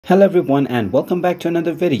Hello everyone and welcome back to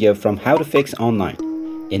another video from How to Fix Online.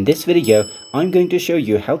 In this video, I'm going to show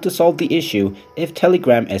you how to solve the issue if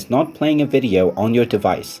Telegram is not playing a video on your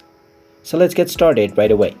device. So let's get started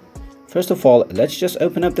right away. First of all, let's just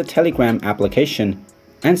open up the Telegram application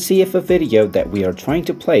and see if a video that we are trying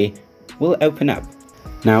to play will open up.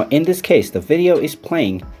 Now in this case, the video is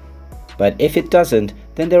playing, but if it doesn't,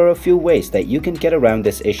 then there are a few ways that you can get around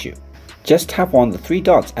this issue. Just tap on the three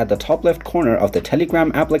dots at the top left corner of the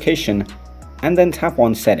Telegram application and then tap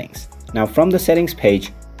on Settings. Now from the Settings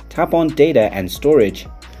page, tap on Data and Storage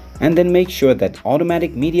and then make sure that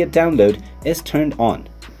Automatic Media Download is turned on.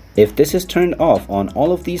 If this is turned off on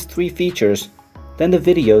all of these three features, then the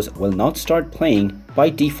videos will not start playing by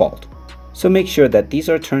default. So make sure that these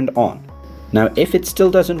are turned on. Now if it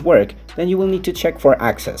still doesn't work, then you will need to check for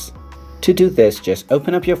access. To do this, just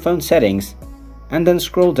open up your phone settings and then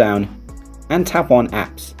scroll down and tap on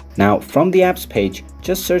Apps. Now from the Apps page,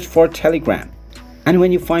 just search for Telegram, and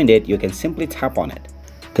when you find it, you can simply tap on it.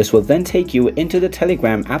 This will then take you into the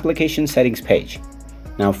Telegram application settings page.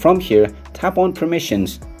 Now from here, tap on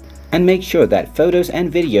Permissions and make sure that Photos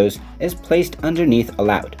and Videos is placed underneath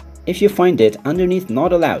Allowed. If you find it underneath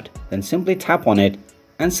Not Allowed, then simply tap on it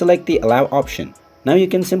and select the Allow option. Now you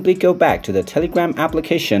can simply go back to the Telegram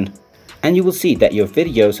application and you will see that your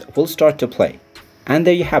videos will start to play. And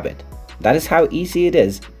there you have it. That is how easy it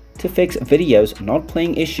is to fix videos not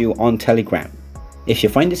playing issue on Telegram. If you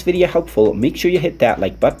find this video helpful, make sure you hit that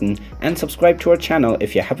like button and subscribe to our channel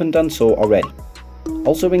if you haven't done so already.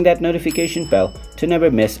 Also ring that notification bell to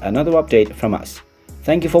never miss another update from us.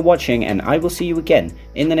 Thank you for watching and I will see you again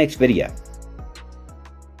in the next video.